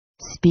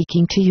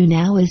Speaking to you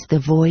now is the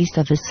voice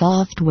of a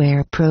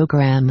software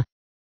program.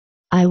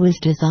 I was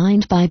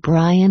designed by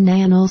Brian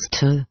Annals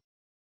to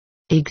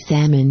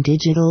examine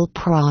digital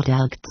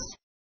products.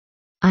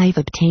 I've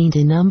obtained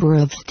a number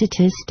of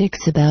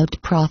statistics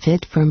about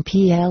profit from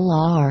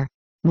PLR,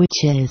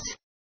 which is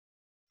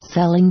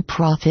Selling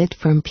Profit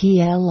from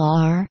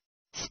PLR,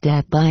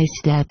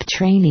 Step-by-Step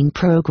Training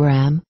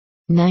Program,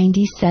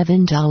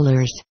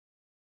 $97.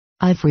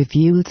 I've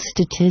reviewed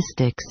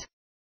statistics,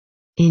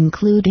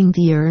 including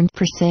the earned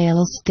per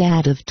sales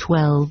stat of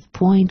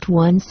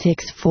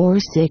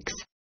 12.1646,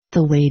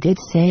 the weighted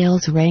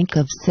sales rank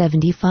of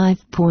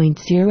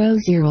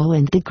 75.00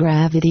 and the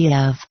gravity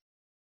of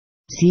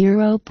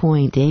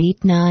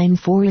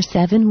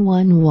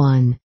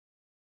 0.894711.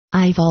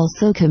 I've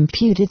also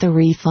computed the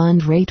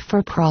refund rate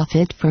for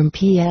profit from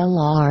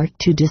PLR.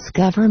 To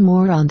discover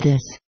more on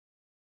this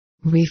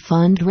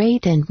refund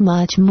rate and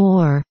much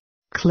more,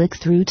 click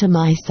through to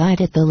my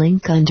site at the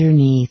link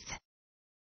underneath.